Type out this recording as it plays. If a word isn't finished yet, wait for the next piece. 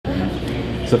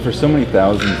So for so many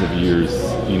thousands of years,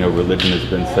 you know, religion has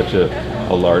been such a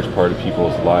large part of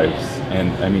people's lives, and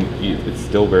I mean, it's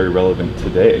still very relevant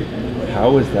today.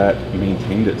 How has that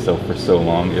maintained itself for so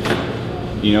long if,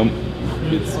 you know,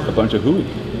 it's a bunch of hooey?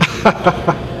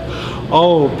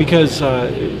 Oh, because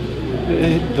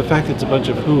the fact that it's a bunch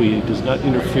of hooey does not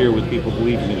interfere with people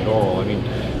believing it at all. I mean,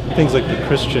 things like the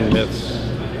Christian myths,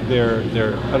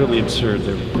 they're utterly absurd.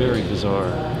 They're very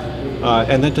bizarre.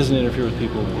 And that doesn't interfere with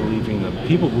people believing them.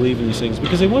 People believe in these things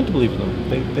because they want to believe in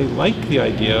them. They like the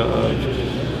idea of,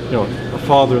 you know, a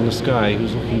father in the sky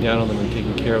who's looking down on them and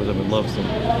taking care of them and loves them.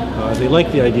 They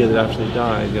like the idea that after they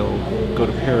die, they'll go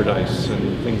to paradise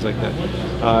and things like that.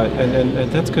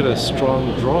 And that's got a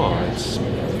strong draw. It's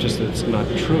just that it's not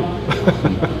true.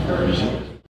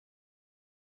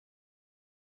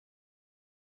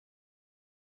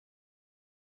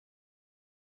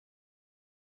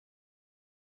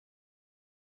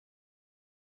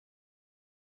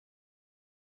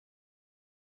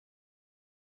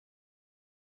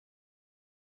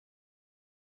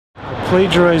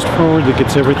 Plagiarized forward that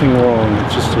gets everything wrong.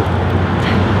 It's just a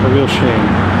real shame.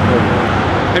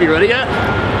 Have you read it yet?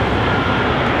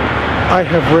 I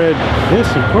have read this,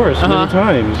 of course, many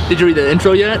times. Did you read the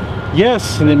intro yet?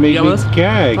 Yes, and it made me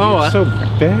gag. Oh, it's so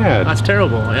bad. That's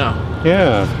terrible, yeah.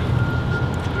 Yeah.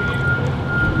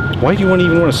 Why do you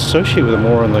even want to associate with a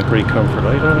moron like Ray Comfort?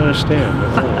 I don't understand.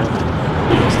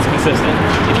 It's consistent.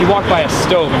 If you walk by a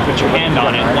stove and put your hand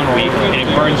on it 1 week and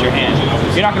it burns your hand,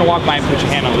 you're not going to walk by and put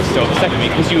your hand on the stove the second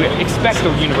week because you expect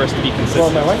the universe to be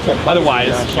consistent.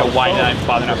 Otherwise, you know, why did I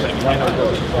bother not putting your hand on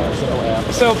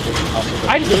it? So,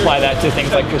 I just apply that to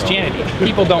things like Christianity.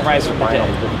 People don't rise from the dead.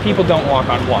 People don't walk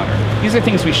on water. These are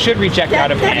things we should reject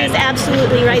out of hand. That is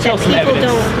absolutely right, that people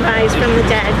don't rise from the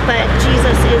dead, but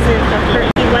Jesus isn't a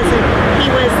person.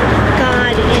 He was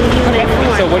God in human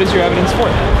form. So what is your evidence for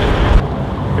that?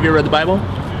 Have you ever read the Bible?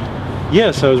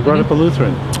 Yes, I was brought up a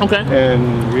Lutheran. Okay.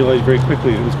 And realized very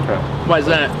quickly it was crap. Why is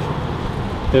that?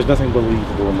 There's nothing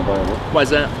believable in the Bible. Why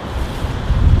is that?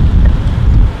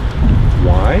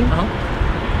 Why?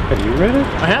 Have you read it?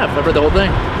 I have. I've read the whole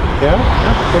thing. Yeah?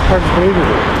 What part is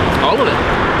believable? All of it.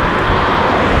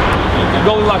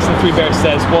 Goldilocks and the Three Bears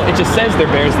says, well, it just says they're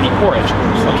bears that eat porridge.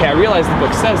 Okay, I realize the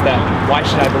book says that. Why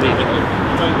should I believe it?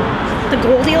 The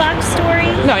Goldilocks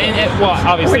story? No, well,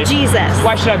 obviously. Or Jesus?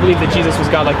 Why should I believe that Jesus was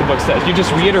God like the book says? You're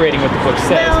just reiterating what the book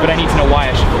says, but I need to know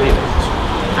why I should believe it.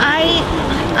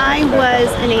 I was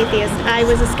an atheist. I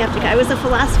was a skeptic. I was a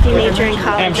philosophy major in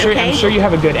college. And I'm sure you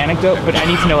have a good anecdote, but I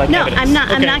need to know like no, evidence. I'm not.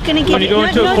 I'm not going to give you. No.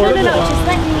 Just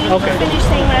let me finish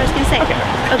saying what I was going to say.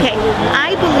 Okay.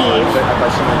 I believe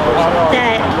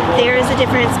that there is a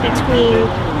difference between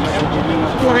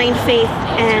blind faith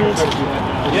and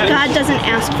God doesn't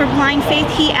ask for blind faith.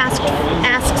 He asks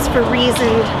for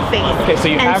reasoned faith. Okay, so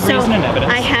you have reason and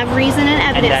evidence. I have reason and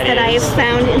evidence that I have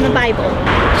found in the Bible.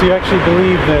 So you actually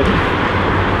believe that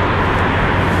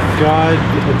God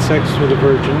had sex with a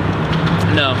virgin?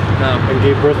 No. And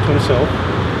gave birth to himself?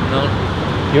 No.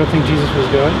 You don't think Jesus was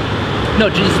God? No,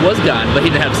 Jesus was God, but he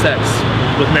didn't have sex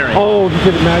with Mary. Oh, he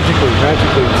did it magically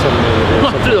in some way.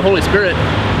 Well, through the Holy Spirit.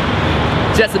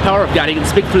 See, that's the power of God. He can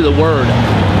speak through the Word and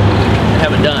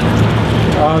have it done.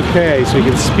 Okay, so he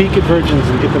can speak at virgins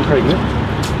and get them pregnant.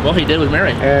 Well, he did with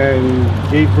Mary. And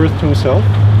gave birth to himself.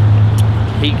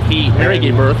 Mary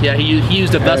gave birth. Yeah, he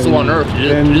used a vessel on earth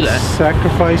to do that.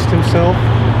 Sacrificed himself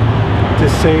to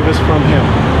save us from him.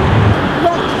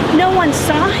 Well, no one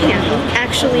saw him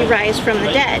actually rise from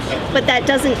the dead, but that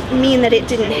doesn't mean that it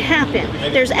didn't happen.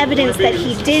 There's evidence that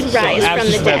he did rise from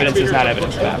the dead. Evidence is not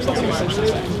evidence of absence, you're essentially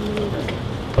saying.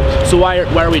 So why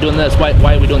are we doing this? Why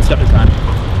are we doing Skepticon?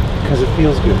 Because it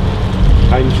feels good.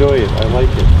 I enjoy it. I like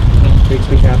it. It makes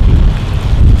me happy.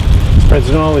 It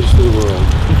spreads knowledge to the world.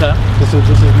 Okay. This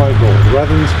is my goal.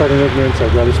 Rather than spreading ignorance,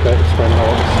 I'd rather spread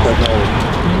knowledge.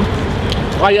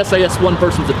 Well, I guess one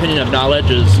person's opinion of knowledge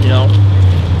is, you know.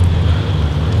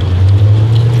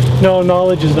 No,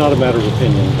 knowledge is not a matter of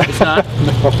opinion. It's not?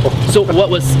 No. So what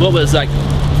was like,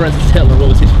 for instance, Hitler, what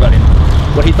was he spreading?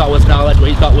 What he thought was knowledge, what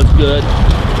he thought was good?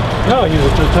 No, he was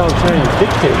a totalitarian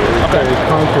dictator. He tried to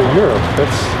conquer Europe. That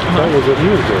was what he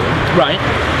was doing. Right.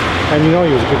 And you know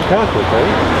he was a good Catholic, right?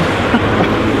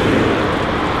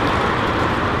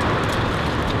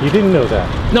 You didn't know that?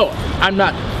 No, I'm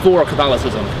not for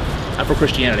Catholicism. I'm for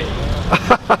Christianity.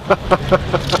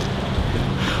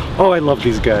 Oh, I love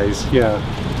these guys. Yeah.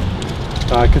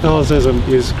 Catholicism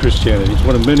is Christianity. It's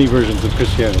one of many versions of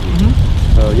Christianity.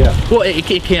 So yeah. Well, it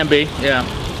can be. Yeah.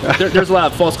 There's a lot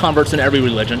of false converts in every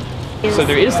religion. So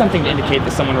there is something to indicate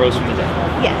that someone rose from the dead.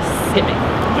 Yes. Hit me.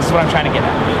 This is what I'm trying to get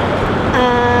at.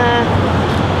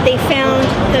 They found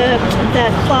the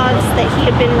cloths that he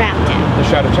had been wrapped in. The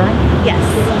Shroud of Turin?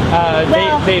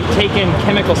 Yes. They've taken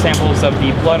chemical samples of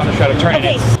the blood on the Shroud of Turin.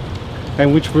 Okay.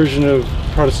 And which version of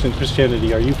Protestant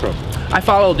Christianity are you from? I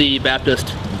follow the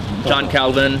Baptist, John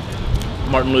Calvin,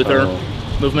 Martin Luther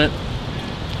movement.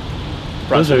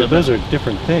 Those are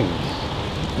different things.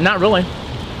 Not really.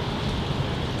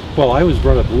 Well, I was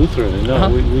brought up Lutheran, and no,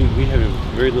 we have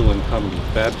very little in common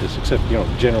with Baptists, except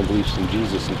general beliefs in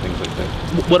Jesus and things like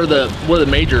that. What are the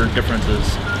major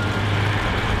differences?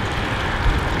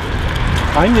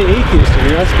 I'm the atheist, and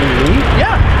you're asking me?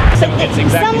 Yeah. Exactly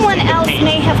Someone else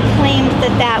may have claimed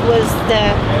that was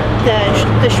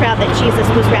the shroud that Jesus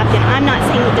was wrapped in. I'm not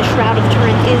saying that the Shroud of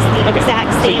Turin is the exact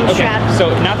same shroud.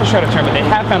 So not the Shroud of Turin, but they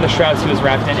have found the shrouds he was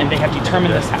wrapped in, and they have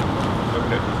determined this how.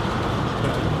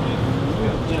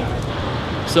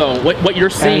 So what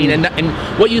you're seeing and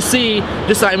what you see,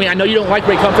 just I know you don't like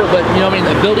great comfort, but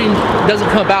a building doesn't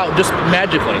come about just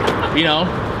magically.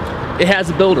 It has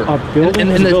a builder. A building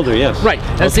has a builder, yes. Right.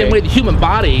 And the same way the human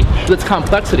body with its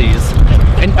complexities.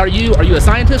 And are you a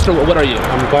scientist or what are you?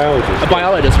 I'm a biologist. A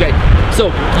biologist, okay. So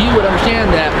you would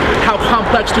understand that how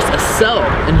complex just a cell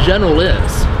in general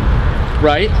is,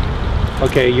 right?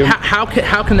 Okay. How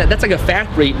can that's like a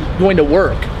factory going to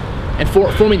work and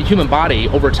forming the human body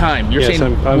over time. You're saying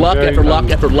I'm luck after luck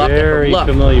after luck after luck.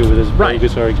 Very familiar with this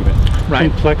bogus argument.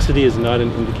 Right. Complexity is not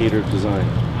an indicator of design.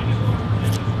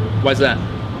 Why is that?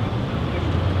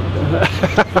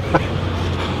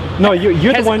 No,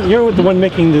 you're the one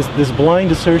making this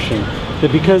blind assertion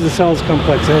that because the cell is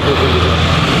complex, everything is.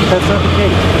 That's not the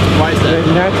case. Why is that?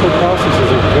 The natural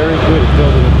processes are very good at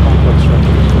building a complex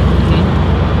structure.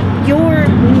 Your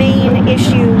main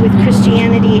issue with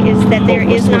Christianity is that there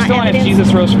is not still evidence. On if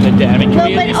Jesus rose from the dead. Can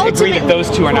we at least agree that ultimately- those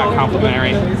two are not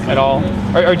complementary at all?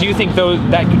 Or do you think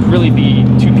that could really be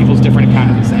two people's different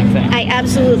accounts of the same thing? I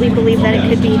absolutely believe that it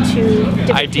could be two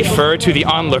different I defer to the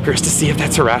onlookers to see if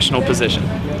that's a rational position.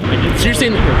 So you're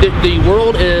saying the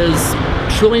world is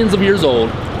trillions of years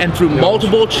old, and through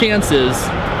multiple chances,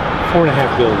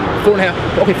 4.5 billion.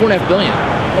 4.5 billion.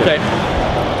 Okay.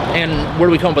 And where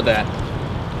do we come up with that?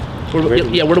 Where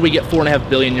do we get 4.5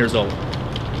 billion years old?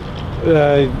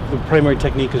 The primary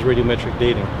technique is radiometric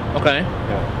dating. Okay.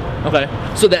 Yeah.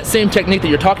 Okay. So that same technique that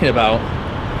you're talking about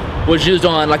was used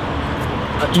on it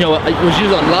was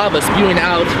used on lava spewing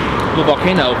out of a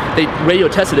volcano. They radio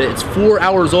tested it. It's 4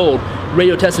 hours old.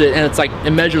 Radio tested it, and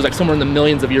it measures somewhere in the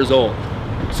millions of years old.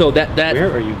 So that.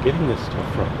 Where are you getting this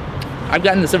stuff from? I've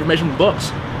gotten this information from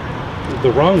books.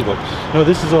 The wrong books. No,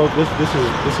 this is all.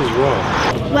 This is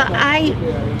wrong. Well, I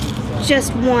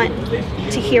just want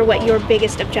to hear what your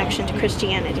biggest objection to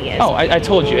Christianity is. Oh, I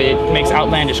told you, it makes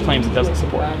outlandish claims it doesn't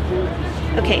support.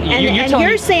 Okay, and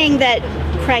you're saying that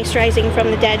Christ rising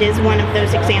from the dead is one of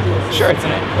those examples. Sure,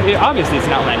 obviously it's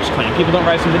an outlandish claim. People don't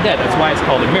rise from the dead. That's why it's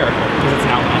called a miracle, because it's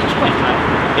an outlandish claim.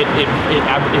 It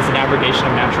is an abrogation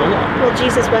of natural law. Well,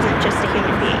 Jesus wasn't just a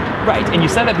human being. Right, and you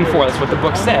said that before. That's what the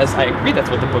book says. I agree that's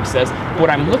what the book says. But what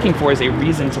I'm looking for is a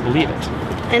reason to believe it.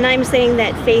 And I'm saying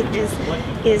that faith is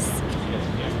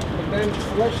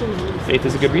Faith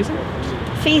is a good reason?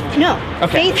 Faith, no.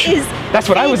 Okay. Faith is... That's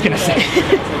what I was going to say.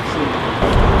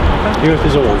 The earth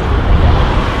is old.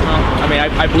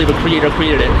 I believe a creator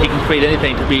created it. He can create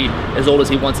anything to be as old as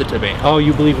he wants it to be. Oh,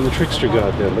 you believe in the trickster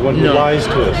God then, the one who lies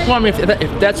to us. Well,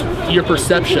 if that's your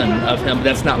perception of him,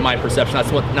 that's not my perception.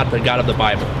 That's not the God of the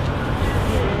Bible.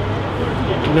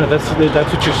 No, that's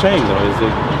what you're saying though, is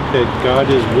that God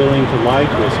is willing to lie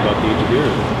to us about the age of the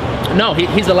earth. No,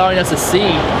 he's allowing us to see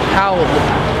how,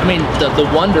 the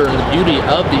wonder and the beauty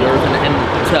of the earth, and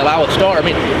to allow a star.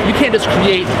 You can't just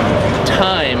create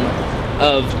time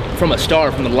from a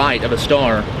star, from the light of a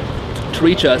star, to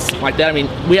reach us like that.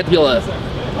 We have to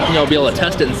be able to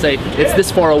test it and say it's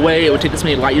this far away. It would take this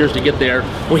many light years to get there.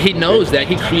 Well, he knows that.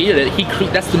 He created it.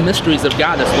 That's the mysteries of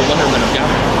God. That's the wonderment of God.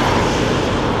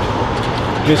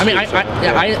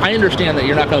 I understand that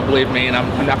you're not going to believe me, and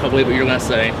I'm not going to believe what you're going to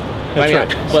say. That's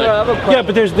right.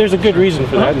 But there's a good reason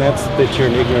for that, and that's that you're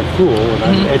an ignorant fool, and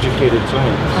I'm an educated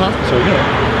scientist. So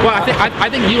Well, I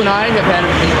think you and I have had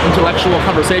an intellectual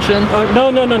conversation.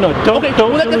 No. Don't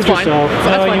delude yourself.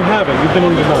 No, you haven't. You've been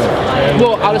in denial.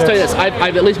 Well, I'll just tell you this: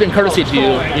 I've at least been courtesy to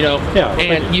you, Yeah.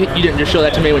 And you didn't just show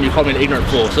that to me when you called me an ignorant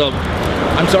fool. So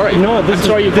I'm sorry. No, this is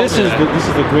you called me that. this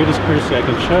is the greatest courtesy I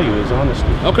can show you is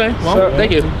honesty. Okay. Well,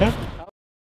 thank you. Yeah.